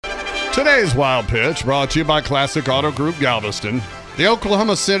Today's Wild Pitch brought to you by Classic Auto Group Galveston. The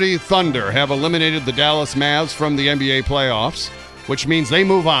Oklahoma City Thunder have eliminated the Dallas Mavs from the NBA playoffs, which means they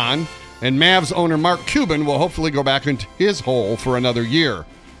move on, and Mavs owner Mark Cuban will hopefully go back into his hole for another year.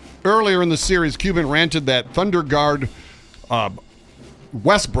 Earlier in the series, Cuban ranted that Thunder guard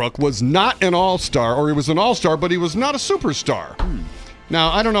Westbrook was not an all-star, or he was an all-star, but he was not a superstar. Now,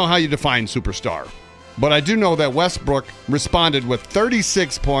 I don't know how you define superstar, but I do know that Westbrook responded with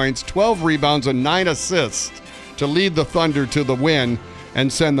 36 points, 12 rebounds, and 9 assists to lead the Thunder to the win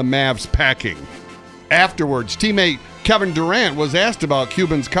and send the Mavs packing. Afterwards, teammate Kevin Durant was asked about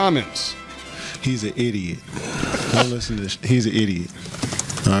Cuban's comments. He's an idiot. Don't listen to this. He's an idiot.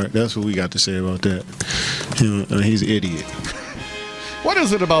 All right, that's what we got to say about that. He's an idiot. What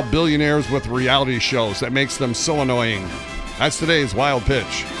is it about billionaires with reality shows that makes them so annoying? That's today's Wild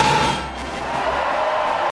Pitch.